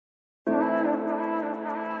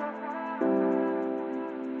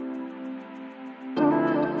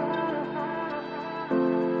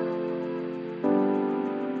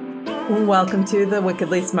Welcome to the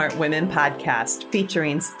Wickedly Smart Women podcast,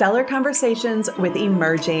 featuring stellar conversations with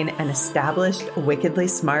emerging and established wickedly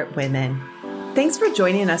smart women. Thanks for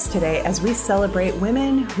joining us today as we celebrate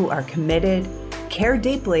women who are committed, care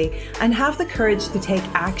deeply, and have the courage to take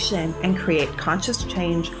action and create conscious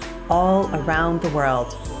change all around the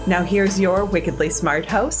world. Now here's your wickedly smart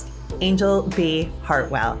host, Anjel B.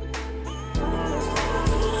 Hartwell.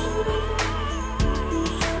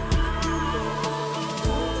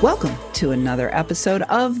 Welcome to another episode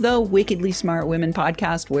of the Wickedly Smart Women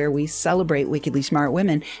podcast, where we celebrate wickedly smart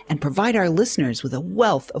women and provide our listeners with a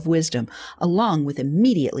wealth of wisdom, along with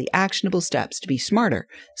immediately actionable steps to be smarter,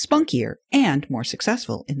 spunkier, and more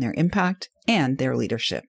successful in their impact and their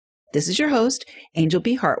leadership. This is your host, Anjel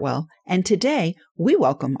B. Hartwell, and today we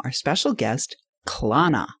welcome our special guest,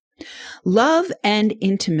 Klana. Love and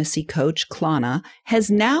intimacy coach Klana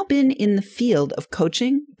has now been in the field of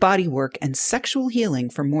coaching, bodywork, and sexual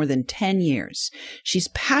healing for more than 10 years. She's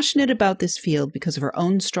passionate about this field because of her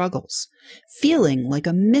own struggles. Feeling like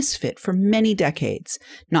a misfit for many decades,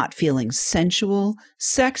 not feeling sensual,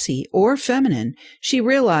 sexy, or feminine, she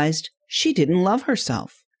realized she didn't love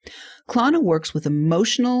herself. Klana works with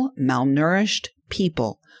emotional, malnourished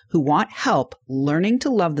people who want help learning to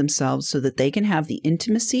love themselves so that they can have the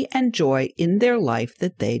intimacy and joy in their life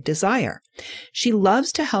that they desire. She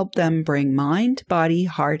loves to help them bring mind, body,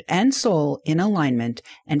 heart, and soul in alignment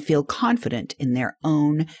and feel confident in their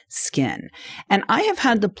own skin. And I have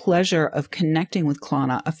had the pleasure of connecting with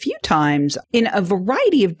Klana a few times in a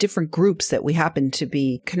variety of different groups that we happen to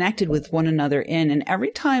be connected with one another in. And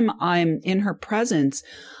every time I'm in her presence,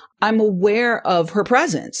 I'm aware of her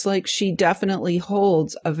presence. Like, she definitely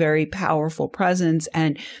holds a very powerful presence.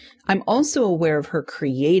 And I'm also aware of her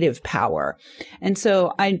creative power. And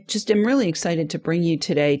so I just am really excited to bring you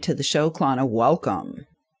today to the show, Klana. Welcome.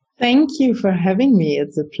 Thank you for having me.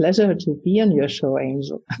 It's a pleasure to be on your show,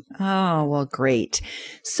 Anjel. Oh, well, great.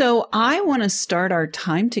 So I want to start our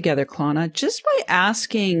time together, Klana, just by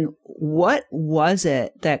asking, what was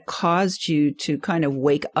it that caused you to kind of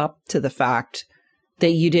wake up to the fact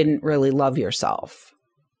that you didn't really love yourself?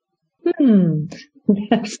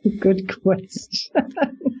 That's a good question.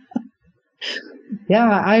 Yeah,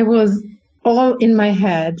 I was all in my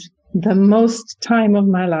head the most time of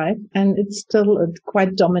my life, and it's still a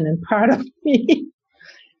quite dominant part of me.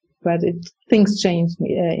 But things changed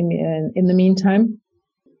in the meantime.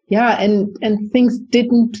 Yeah, and things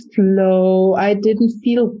didn't flow. I didn't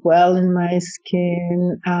feel well in my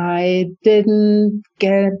skin. I didn't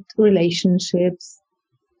get relationships.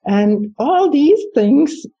 And all these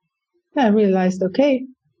things, I realized, okay,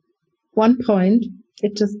 one point,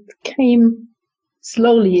 it just came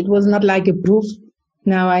slowly. It was not like a proof.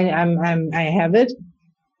 Now I have it,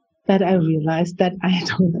 but I realized that I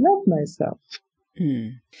don't love myself.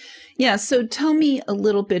 Yeah. So tell me a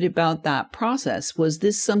little bit about that process. Was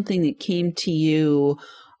this something that came to you?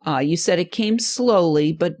 You said it came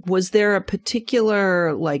slowly, but was there a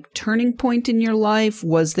particular turning point in your life?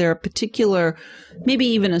 Was there a particular, maybe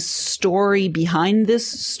even a story behind this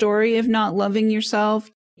story of not loving yourself?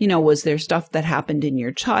 Was there stuff that happened in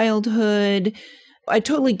your childhood? I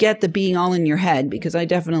totally get the being all in your head, because I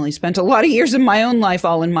definitely spent a lot of years of my own life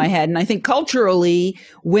all in my head. And I think culturally,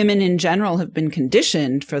 women in general have been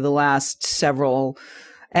conditioned for the last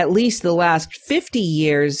at least the last 50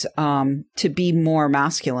 years, to be more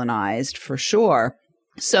masculinized, for sure.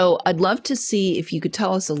 So I'd love to see if you could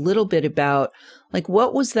tell us a little bit about,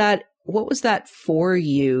 what was that for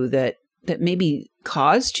you that maybe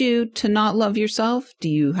caused you to not love yourself? Do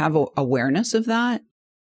you have awareness of that?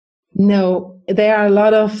 No, there are a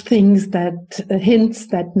lot of things hints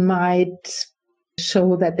that might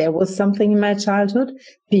show that there was something in my childhood,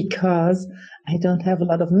 because I don't have a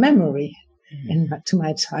lot of memory to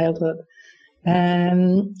my childhood.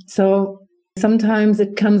 So sometimes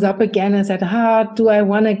it comes up again. I said, do I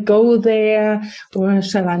want to go there, or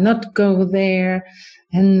shall I not go there?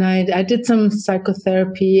 And I did some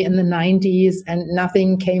psychotherapy in the 90s and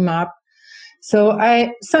nothing came up. So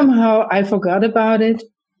I forgot about it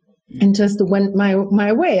and just went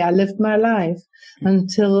my way. I lived my life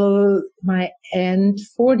until my end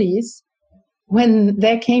 40s, when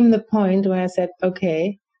there came the point where I said,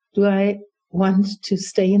 okay, do I want to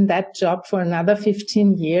stay in that job for another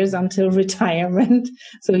 15 years until retirement?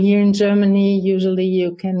 So here in Germany, usually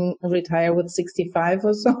you can retire with 65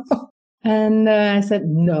 or so. And I said,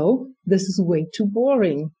 no, this is way too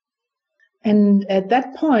boring. And at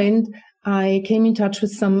that point, I came in touch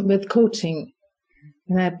with coaching.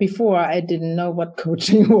 And before, I didn't know what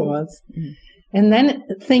coaching was. And then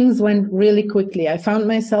things went really quickly. I found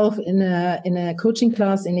myself in a coaching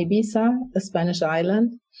class in Ibiza, a Spanish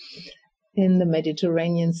island. in the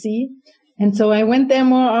Mediterranean Sea. And so I went there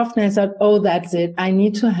more often. I thought, oh, that's it. I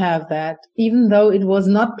need to have that. Even though it was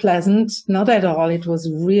not pleasant, not at all. It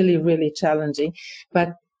was really, really challenging.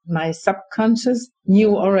 But my subconscious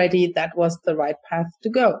knew already that was the right path to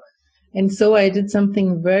go. And so I did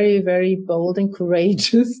something very, very bold and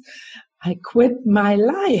courageous. I quit my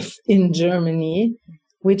life in Germany,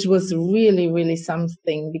 which was really, really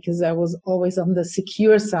something, because I was always on the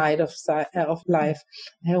secure side of life.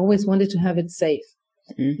 I always wanted to have it safe.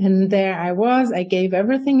 Mm-hmm. And there I was, I gave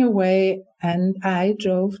everything away and I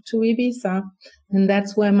drove to Ibiza, and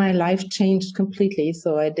that's where my life changed completely.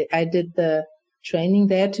 So I did the training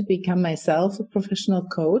there to become myself a professional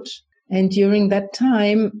coach. And during that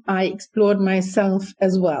time, I explored myself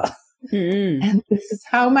as well. Mm-hmm. And this is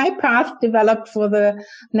how my path developed for the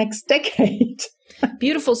next decade.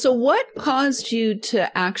 Beautiful. So what caused you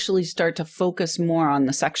to actually start to focus more on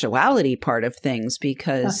the sexuality part of things?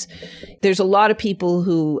 Because there's a lot of people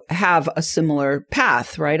who have a similar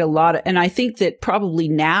path, right? And I think that probably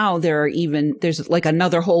now there's like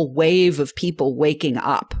another whole wave of people waking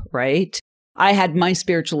up, right? I had my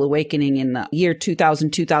spiritual awakening in the year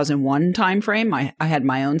 2000, 2001 timeframe. I had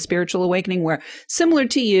my own spiritual awakening where, similar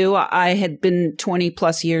to you, I had been 20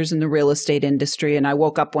 plus years in the real estate industry, and I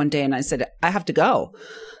woke up one day and I said, I have to go.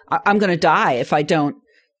 I'm going to die if I don't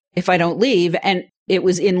leave. And it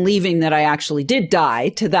was in leaving that I actually did die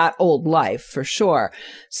to that old life, for sure.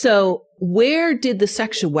 So where did the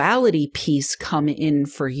sexuality piece come in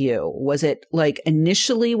for you? Was it like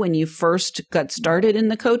initially when you first got started in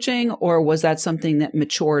the coaching, or was that something that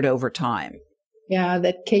matured over time? Yeah,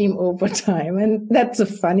 that came over time. And that's a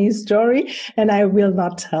funny story. And I will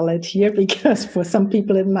not tell it here because for some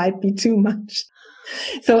people it might be too much.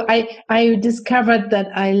 So I discovered that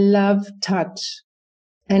I love touch.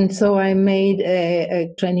 And so I made a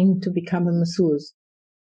training to become a masseuse.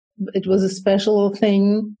 It was a special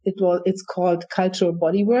thing. It's called cultural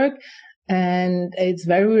bodywork, and it's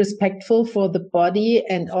very respectful for the body.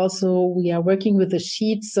 And also we are working with a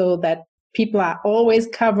sheet so that people are always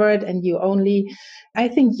covered, and I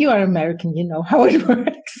think you are American, you know how it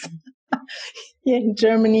works. Here in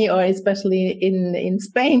Germany, or especially in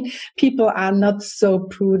Spain, people are not so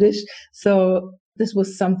prudish. So this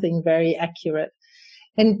was something very accurate.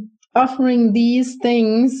 And offering these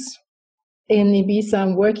things in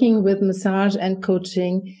Ibiza, working with massage and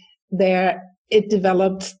coaching, it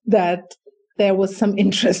developed that there was some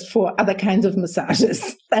interest for other kinds of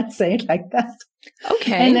massages. Let's say it like that.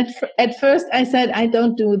 Okay. And at first I said, I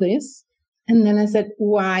don't do this. And then I said,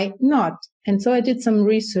 why not? And so I did some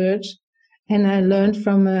research, and I learned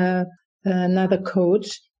from another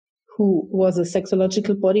coach who was a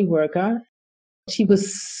sexological body worker. She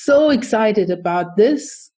was so excited about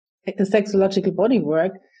this, the sexological body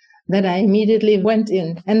work, that I immediately went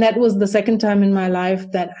in. And that was the second time in my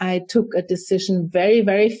life that I took a decision very,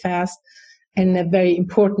 very fast, and a very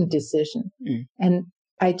important decision. Mm. And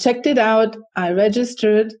I checked it out, I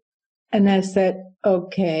registered, and I said,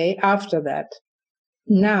 okay, after that,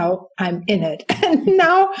 now I'm in it. And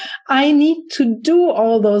now I need to do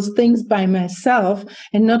all those things by myself,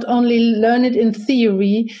 and not only learn it in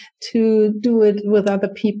theory, to do it with other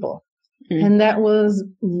people. Mm. And that was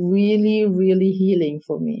really, really healing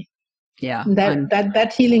for me. Yeah.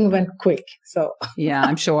 That healing went quick. So yeah,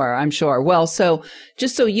 I'm sure. Well, so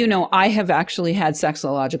just so you know, I have actually had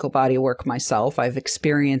sexological body work myself. I've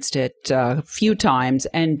experienced it a few times,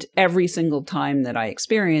 and every single time that I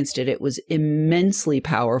experienced it, it was immensely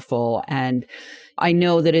powerful. And I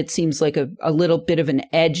know that it seems like a little bit of an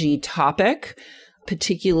edgy topic,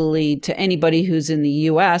 particularly to anybody who's in the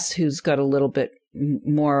US, who's got a little bit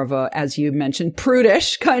more of a, as you mentioned,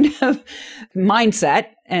 prudish kind of mindset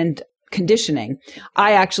and conditioning.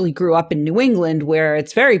 I actually grew up in New England, where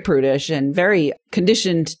it's very prudish and very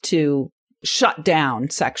conditioned to shut down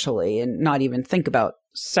sexually and not even think about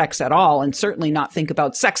sex at all, and certainly not think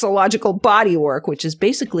about sexological body work, which is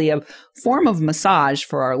basically a form of massage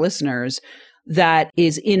for our listeners that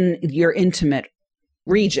is in your intimate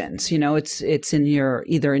regions. You know, it's in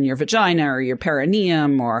either in your vagina or your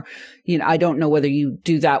perineum, or, you know, I don't know whether you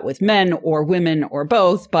do that with men or women or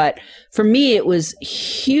both, but for me, it was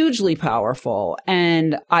hugely powerful,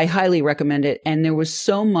 and I highly recommend it. And there was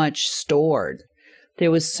so much stored.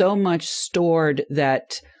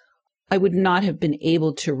 That I would not have been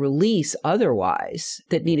able to release otherwise,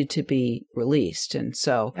 that needed to be released. And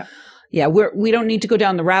so, yeah, we don't need to go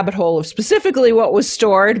down the rabbit hole of specifically what was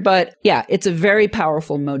stored, but yeah, it's a very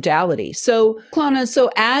powerful modality. So, Klana,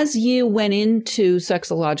 as you went into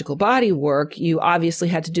sexological body work, you obviously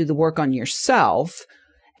had to do the work on yourself.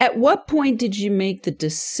 At what point did you make the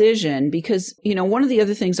decision? Because, one of the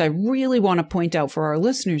other things I really want to point out for our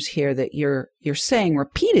listeners here that you're saying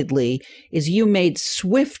repeatedly is you made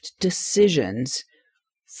swift decisions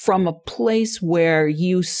from a place where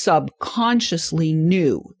you subconsciously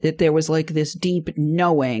knew that there was like this deep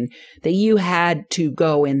knowing that you had to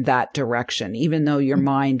go in that direction, even though your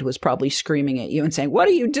mind was probably screaming at you and saying, what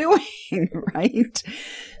are you doing? Right?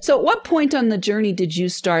 So at what point on the journey did you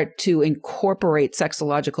start to incorporate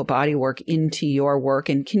sexological bodywork into your work?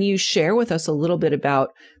 And can you share with us a little bit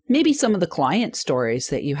about maybe some of the client stories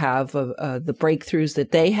that you have of the breakthroughs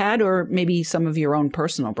that they had, or maybe some of your own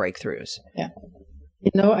personal breakthroughs? Yeah.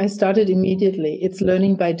 I started immediately. It's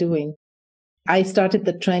learning by doing. I started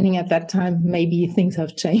the training at that time. Maybe things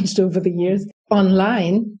have changed over the years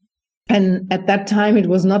online. And at that time, it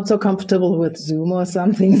was not so comfortable with Zoom or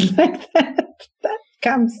something like that. That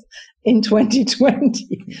comes in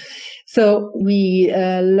 2020. So we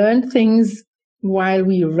learned things while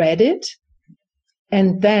we read it.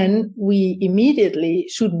 And then we immediately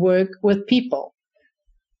should work with people.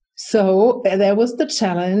 So there was the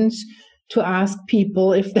challenge to ask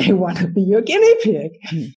people if they want to be your guinea pig.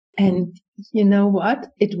 And you know what?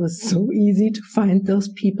 It was so easy to find those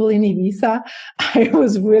people in Ibiza. I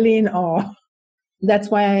was really in awe. That's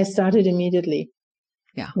why I started immediately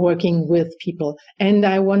working with people. And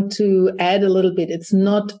I want to add a little bit. It's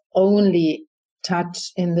not only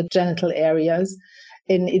touch in the genital areas,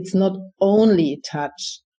 and it's not only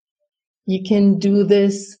touch. You can do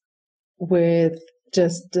this with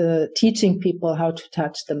just teaching people how to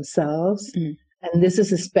touch themselves. And this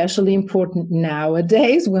is especially important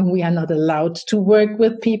nowadays when we are not allowed to work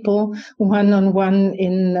with people one-on-one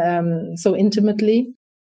so intimately.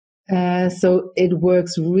 So it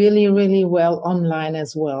works really, really well online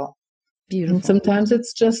as well. Beautiful. And sometimes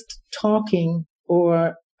it's just talking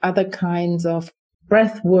or other kinds of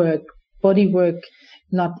breath work, body work,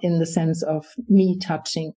 not in the sense of me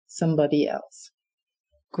touching somebody else.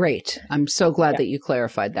 Great. I'm so glad that you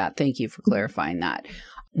clarified that. Thank you for clarifying that.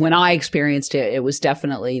 When I experienced it, it was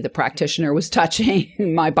definitely the practitioner was touching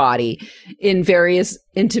my body in various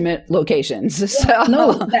intimate locations. So,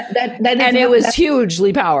 no, that is and it was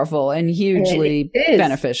hugely powerful and hugely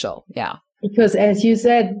beneficial. Yeah. Because as you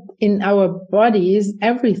said, in our bodies,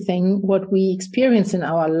 everything what we experience in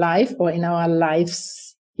our life or in our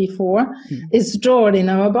lives before is stored in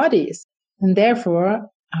our bodies. And therefore,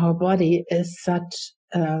 our body is such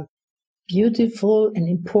a beautiful and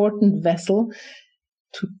important vessel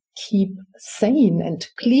to keep sane and to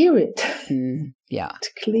clear it. To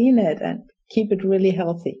clean it and keep it really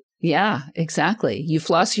healthy. Yeah, exactly. You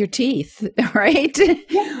floss your teeth, right?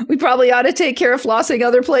 Yeah. We probably ought to take care of flossing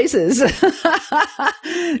other places,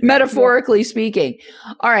 metaphorically speaking.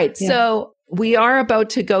 All right. Yeah. So we are about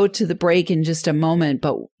to go to the break in just a moment,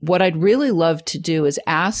 but what I'd really love to do is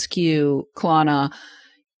ask you, Klana,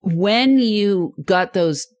 when you got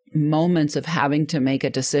those moments of having to make a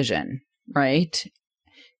decision, right?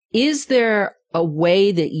 Is there a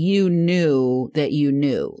way that you knew that you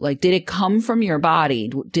knew? Like, did it come from your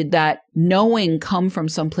body? Did that knowing come from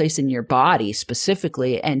someplace in your body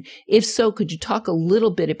specifically? And if so, could you talk a little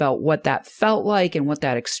bit about what that felt like and what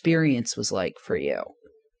that experience was like for you?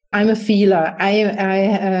 I'm a feeler.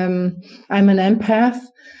 I'm an empath.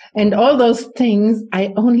 And all those things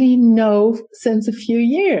I only know since a few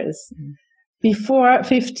years. Before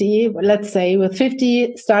 50, let's say, with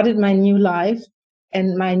 50, started my new life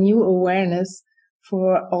and my new awareness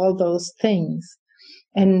for all those things.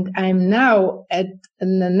 And I'm now at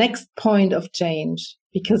the next point of change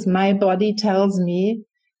because my body tells me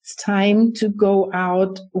it's time to go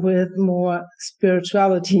out with more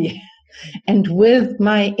spirituality and with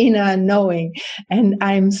my inner knowing. And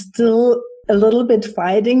I'm still a little bit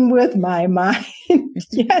fighting with my mind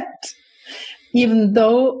yet, even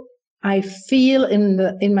though I feel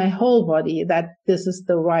in my whole body that this is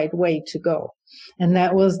the right way to go. And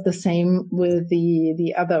that was the same with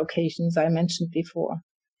the other occasions I mentioned before.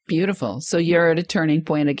 Beautiful. So you're at a turning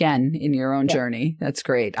point again in your own journey. That's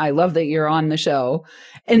great. I love that you're on the show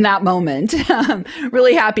in that moment. I'm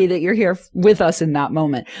really happy that you're here with us in that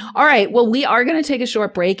moment. All right. Well, we are going to take a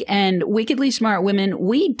short break, and Wickedly Smart Women,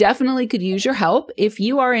 we definitely could use your help. If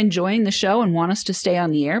you are enjoying the show and want us to stay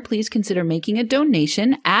on the air, please consider making a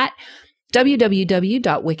donation at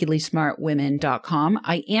www.wickedlysmartwomen.com.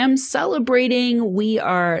 I am celebrating. We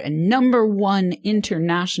are a #1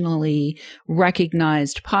 internationally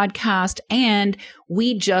recognized podcast, and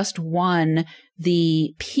we just won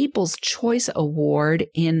the People's Choice Award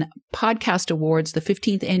in Podcast Awards, the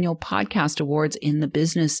 15th Annual Podcast Awards in the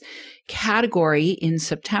business category in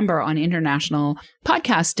September on International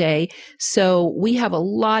Podcast Day. So we have a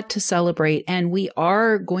lot to celebrate, and we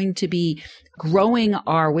are going to be growing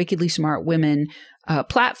our Wickedly Smart Women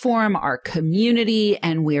platform, our community,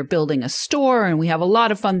 and we are building a store, and we have a lot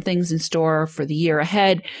of fun things in store for the year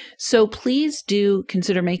ahead. So please do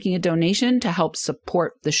consider making a donation to help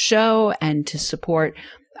support the show and to support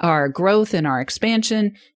our growth and our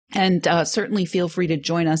expansion. And certainly feel free to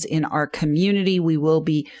join us in our community. We will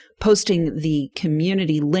be posting the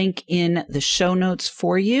community link in the show notes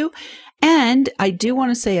for you. And I do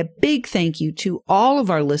want to say a big thank you to all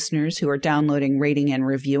of our listeners who are downloading, rating, and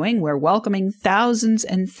reviewing. We're welcoming thousands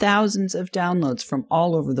and thousands of downloads from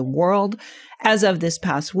all over the world. As of this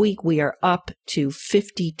past week, we are up to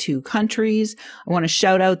 52 countries. I want to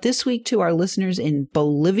shout out this week to our listeners in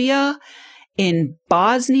Bolivia, in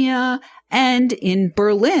Bosnia, and in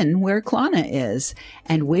Berlin, where Klana is.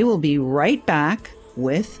 And we will be right back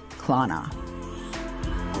with Klana.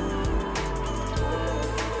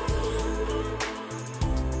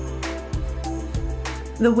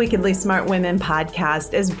 The Wickedly Smart Women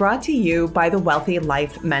podcast is brought to you by the Wealthy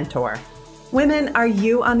Life Mentor. Women, are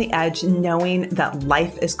you on the edge knowing that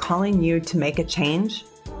life is calling you to make a change?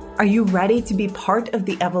 Are you ready to be part of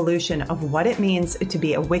the evolution of what it means to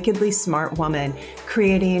be a wickedly smart woman,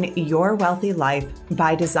 creating your wealthy life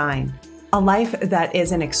by design? A life that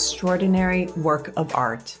is an extraordinary work of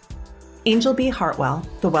art. Anjel B. Hartwell,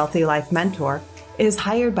 the Wealthy Life Mentor, is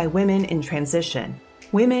hired by women in transition.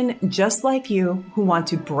 Women just like you who want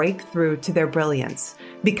to break through to their brilliance,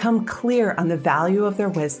 become clear on the value of their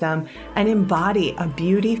wisdom, and embody a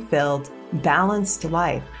beauty-filled, balanced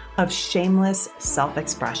life of shameless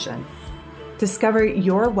self-expression. Discover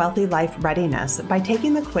your wealthy life readiness by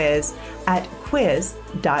taking the quiz at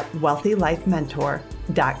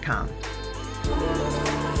quiz.wealthylifementor.com.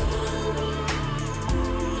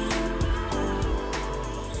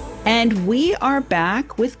 And we are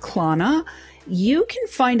back with Klana. You can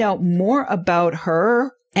find out more about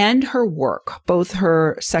her and her work, both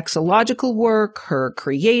her sexological work, her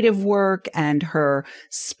creative work, and her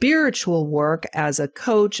spiritual work as a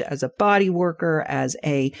coach, as a body worker, as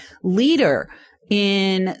a leader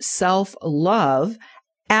in self-love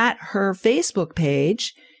at her Facebook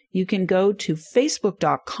page. You can go to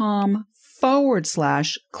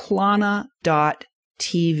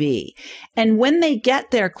facebook.com/Klana.TV. And when they get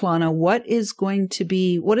there, Klana, what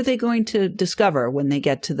are they going to discover when they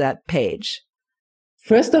get to that page?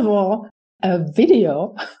 First of all, a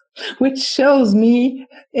video which shows me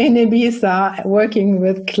in Ibiza working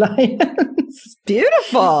with clients.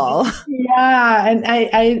 Beautiful. Yeah. And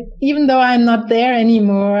I even though I'm not there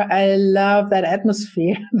anymore, I love that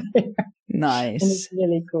atmosphere there. Nice. And it's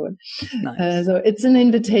really good. Nice. So it's an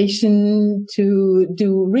invitation to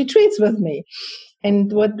do retreats with me.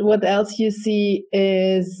 And what else you see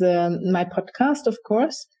is my podcast, of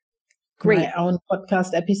course. Great. My own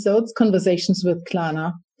podcast episodes, Conversations with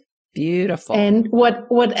Klana. Beautiful. And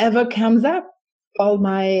whatever comes up, all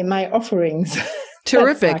my offerings.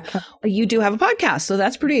 Terrific. You do have a podcast, so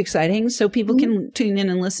that's pretty exciting. So people can tune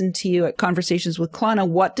in and listen to you at Conversations with Klana.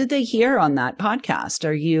 What did they hear on that podcast?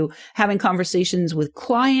 Are you having conversations with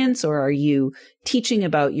clients, or are you teaching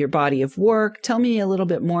about your body of work? Tell me a little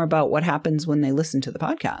bit more about what happens when they listen to the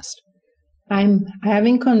podcast. I'm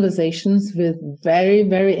having conversations with very,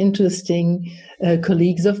 very interesting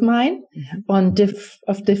colleagues of mine on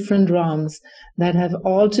different realms that have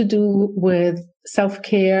all to do with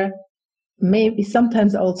self-care, maybe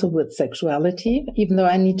sometimes also with sexuality, even though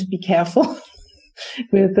I need to be careful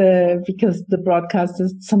with because the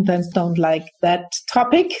broadcasters sometimes don't like that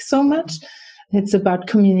topic so much. It's about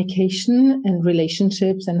communication and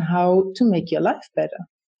relationships and how to make your life better.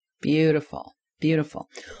 Beautiful. Beautiful.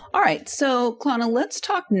 All right. So, Klana, let's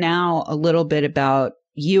talk now a little bit about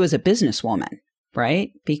you as a businesswoman, right?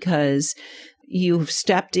 Because you've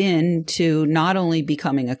stepped into not only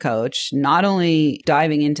becoming a coach, not only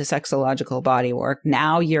diving into sexological body work,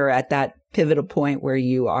 now you're at that pivotal point where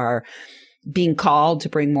you are being called to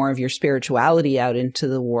bring more of your spirituality out into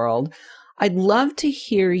the world. I'd love to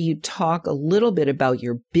hear you talk a little bit about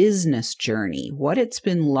your business journey, what it's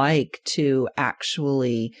been like to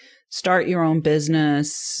actually start your own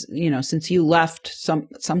business, since you left some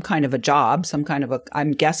kind of a job, some kind of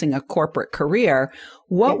I'm guessing a corporate career.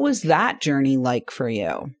 What was that journey like for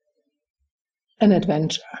you? An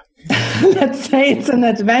adventure. Let's say it's an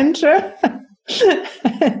adventure.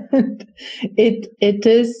 It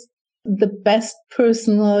is the best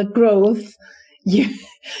personal growth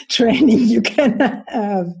training you can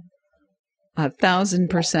have.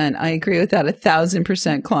 1,000%. I agree with that.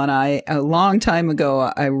 1,000%, Klana. A long time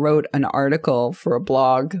ago, I wrote an article for a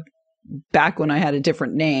blog back when I had a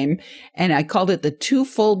different name, and I called it the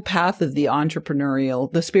twofold path of the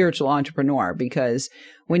spiritual entrepreneur, because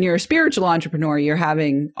when you're a spiritual entrepreneur, you're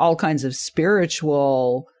having all kinds of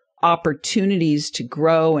spiritual opportunities to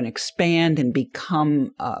grow and expand and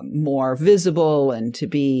become more visible, and to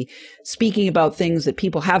be speaking about things that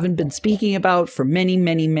people haven't been speaking about for many,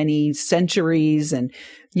 many, many centuries, and,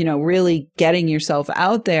 really getting yourself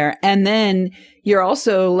out there. And then you're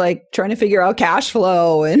also like trying to figure out cash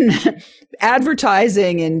flow and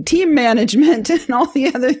advertising and team management and all the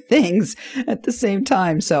other things at the same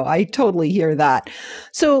time. So I totally hear that.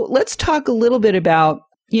 So let's talk a little bit about,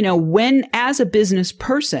 when, as a business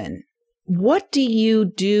person, what do you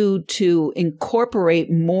do to incorporate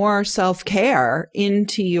more self-care and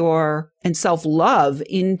self-love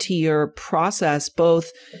into your process,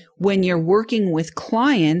 both when you're working with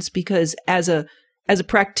clients, because as a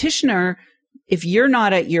practitioner, if you're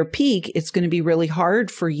not at your peak, it's going to be really hard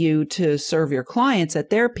for you to serve your clients at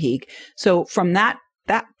their peak. So from that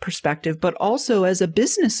perspective, but also as a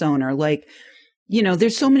business owner,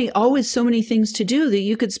 there's always so many things to do that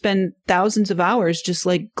you could spend thousands of hours just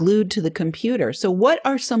like glued to the computer. So what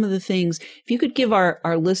are some of the things, if you could give our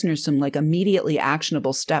listeners some like immediately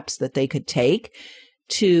actionable steps that they could take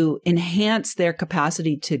to enhance their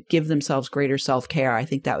capacity to give themselves greater self-care, I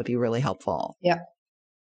think that would be really helpful. Yeah.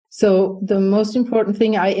 So the most important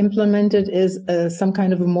thing I implemented is some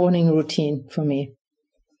kind of a morning routine for me.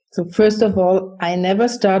 So first of all, I never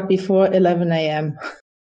start before 11 a.m.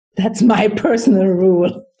 That's my personal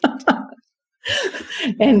rule.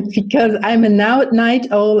 And because I'm a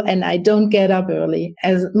night owl and I don't get up early,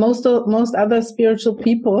 as most other spiritual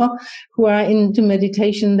people who are into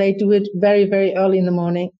meditation, they do it very, very early in the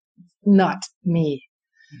morning. Not me.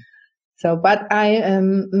 So, but I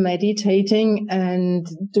am meditating and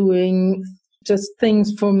doing just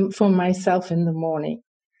things for myself in the morning,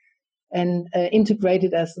 and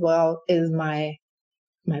integrated as well is my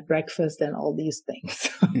breakfast and all these things.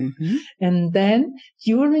 Mm-hmm. And then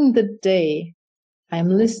during the day, I'm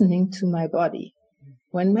listening to my body.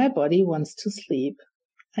 When my body wants to sleep,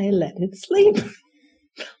 I let it sleep.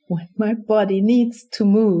 When my body needs to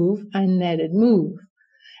move, I let it move.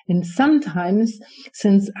 And sometimes,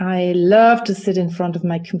 since I love to sit in front of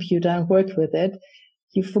my computer and work with it,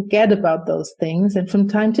 you forget about those things. And from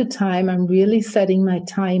time to time, I'm really setting my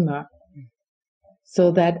timer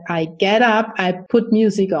so that I get up, I put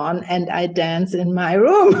music on, and I dance in my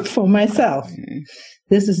room for myself. Mm-hmm.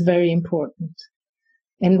 This is very important.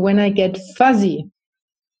 And when I get fuzzy,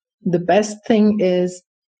 the best thing is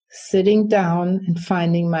sitting down and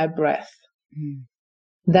finding my breath. Mm.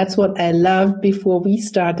 That's what I loved before we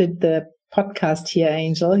started the podcast here,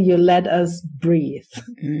 Anjel. You let us breathe.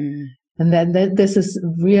 Mm. And that this is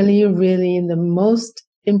really, really the most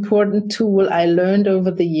important tool I learned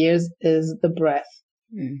over the years is the breath.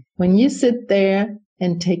 Mm. When you sit there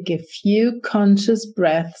and take a few conscious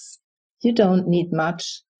breaths, you don't need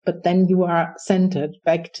much, but then you are centered,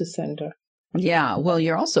 back to center. Yeah, well,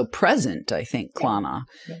 you're also present, I think, Klana.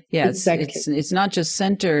 Yeah, exactly. It's not just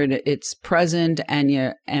centered, it's present,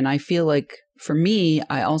 and I feel like, for me,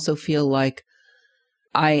 I also feel like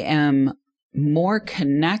I am more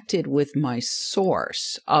connected with my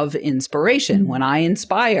source of inspiration. Mm-hmm. When I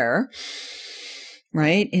inspire,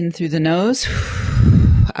 right, in through the nose,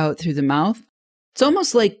 out through the mouth. It's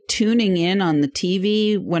almost like tuning in on the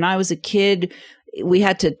TV. When I was a kid, we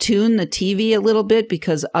had to tune the TV a little bit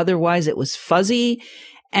because otherwise it was fuzzy.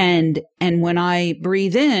 And when I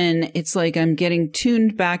breathe in, it's like I'm getting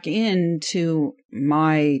tuned back into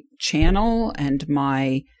my channel and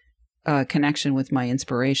my connection with my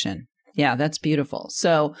inspiration. Yeah, that's beautiful.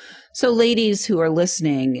 So ladies who are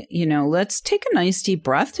listening, let's take a nice deep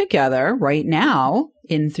breath together right now,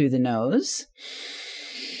 in through the nose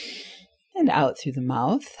and out through the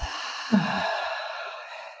mouth.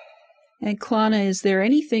 And Klana, is there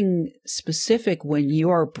anything specific when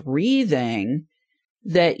you're breathing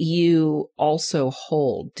that you also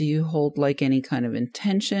hold? Do you hold like any kind of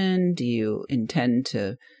intention? Do you intend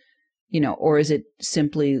to, or is it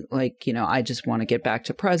simply like, I just want to get back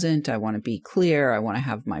to present. I want to be clear. I want to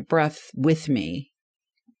have my breath with me.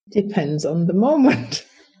 Depends on the moment.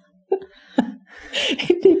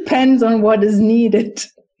 It depends on what is needed.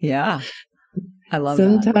 Yeah. I love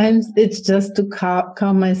Sometimes it's just to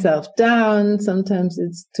calm myself down. Sometimes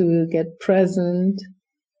it's to get present.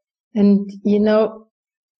 And,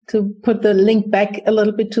 to put the link back a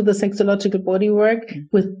little bit to the sexological bodywork,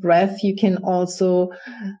 with breath, you can also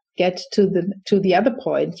get to the other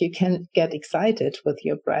point. You can get excited with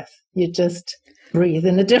your breath. You just breathe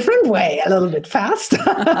in a different way, a little bit faster.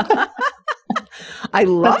 I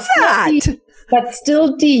love that. But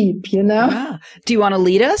still deep, Yeah. Do you want to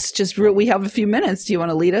lead us? We have a few minutes. Do you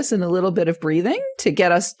want to lead us in a little bit of breathing to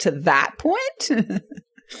get us to that point?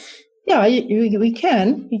 Yeah, we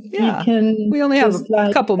can. Yeah. We only have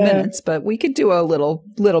a couple minutes, but we could do a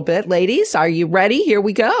little bit. Ladies, are you ready? Here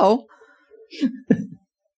we go.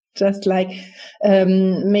 Just like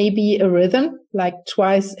maybe a rhythm, like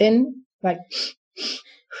twice in, like...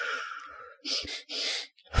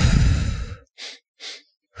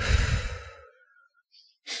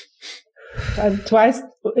 twice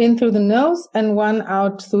in through the nose and one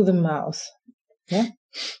out through the mouth. Yeah.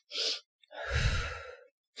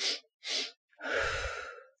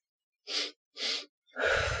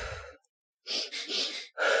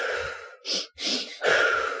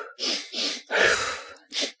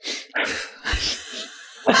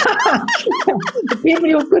 The people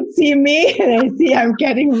who could see me, they see I'm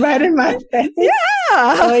getting red in my face.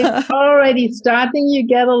 Yeah. So it's already starting. You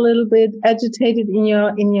get a little bit agitated in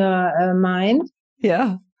your mind.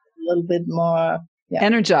 Yeah. A little bit more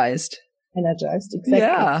energized. Exactly.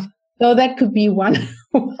 Yeah. So that could be one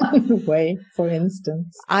way, for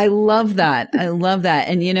instance. I love that. And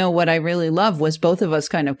what I really love was both of us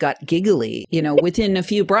kind of got giggly, within a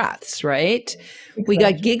few breaths, right? Exactly. We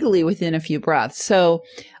got giggly within a few breaths. So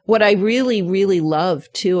what I really, really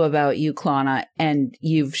love too about you, Klana, and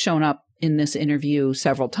you've shown up in this interview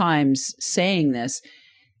several times saying this,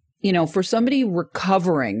 for somebody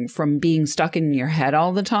recovering from being stuck in your head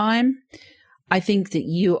all the time, I think that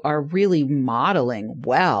you are really modeling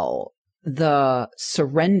well the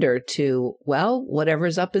surrender to,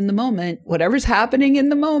 whatever's up in the moment, whatever's happening in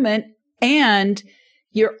the moment. And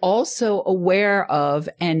you're also aware of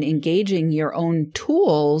and engaging your own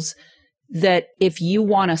tools that if you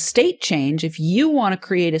want a state change, if you want to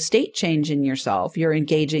create a state change in yourself, you're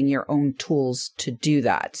engaging your own tools to do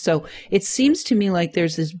that. So it seems to me like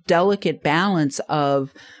there's this delicate balance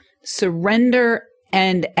of surrender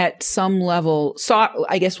and at some level,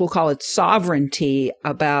 I guess we'll call it sovereignty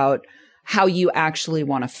about how you actually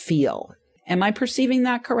want to feel. Am I perceiving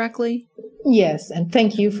that correctly? Yes. And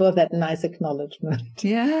thank you for that nice acknowledgement.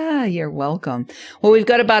 Yeah, you're welcome. Well, we've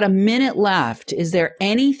got about a minute left. Is there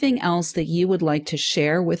anything else that you would like to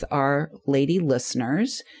share with our lady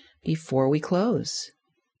listeners before we close?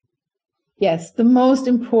 Yes, the most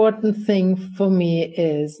important thing for me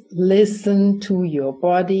is listen to your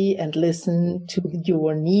body and listen to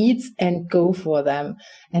your needs and go for them.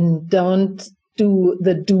 And don't do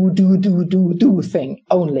the do thing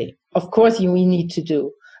only. Of course, we need to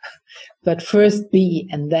do, but first be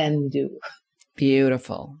and then do.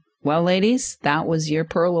 Beautiful. Well, ladies, that was your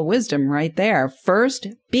pearl of wisdom right there. First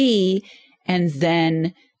be and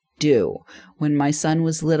then do. When my son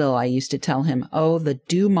was little, I used to tell him, oh, the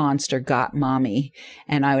do monster got mommy.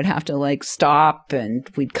 And I would have to stop and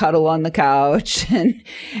we'd cuddle on the couch. And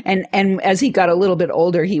as he got a little bit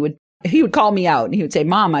older, he would call me out and he would say,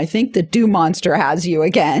 Mom, I think the do monster has you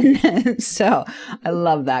again. So I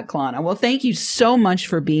love that, Klana. Well, thank you so much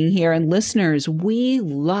for being here. And listeners, we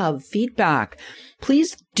love feedback.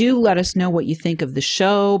 Please do let us know what you think of the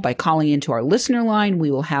show by calling into our listener line.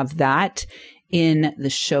 We will have that in the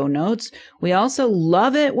show notes. We also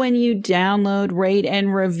love it when you download, rate,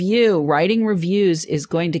 and review. Writing reviews is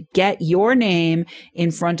going to get your name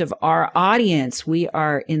in front of our audience. We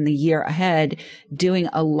are in the year ahead doing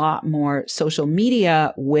a lot more social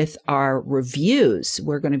media with our reviews.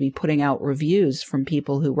 We're going to be putting out reviews from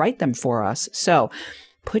people who write them for us. So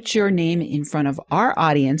put your name in front of our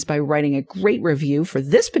audience by writing a great review for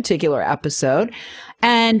this particular episode.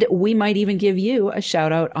 And we might even give you a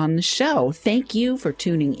shout out on the show. Thank you for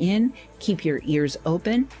tuning in. Keep your ears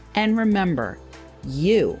open. And remember,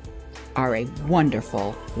 you are a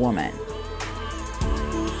wonderful woman.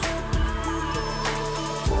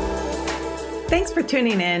 Thanks for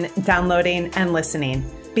tuning in, downloading, and listening.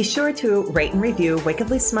 Be sure to rate and review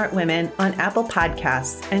Wickedly Smart Women on Apple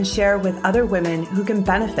Podcasts and share with other women who can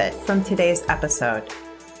benefit from today's episode.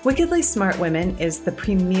 Wickedly Smart Women is the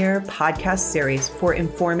premier podcast series for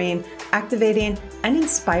informing, activating, and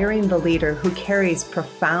inspiring the leader who carries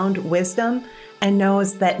profound wisdom and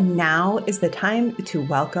knows that now is the time to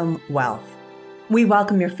welcome wealth. We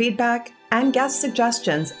welcome your feedback and guest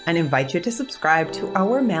suggestions and invite you to subscribe to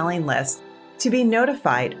our mailing list to be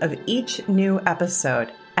notified of each new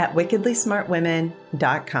episode at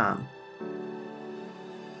wickedlysmartwomen.com.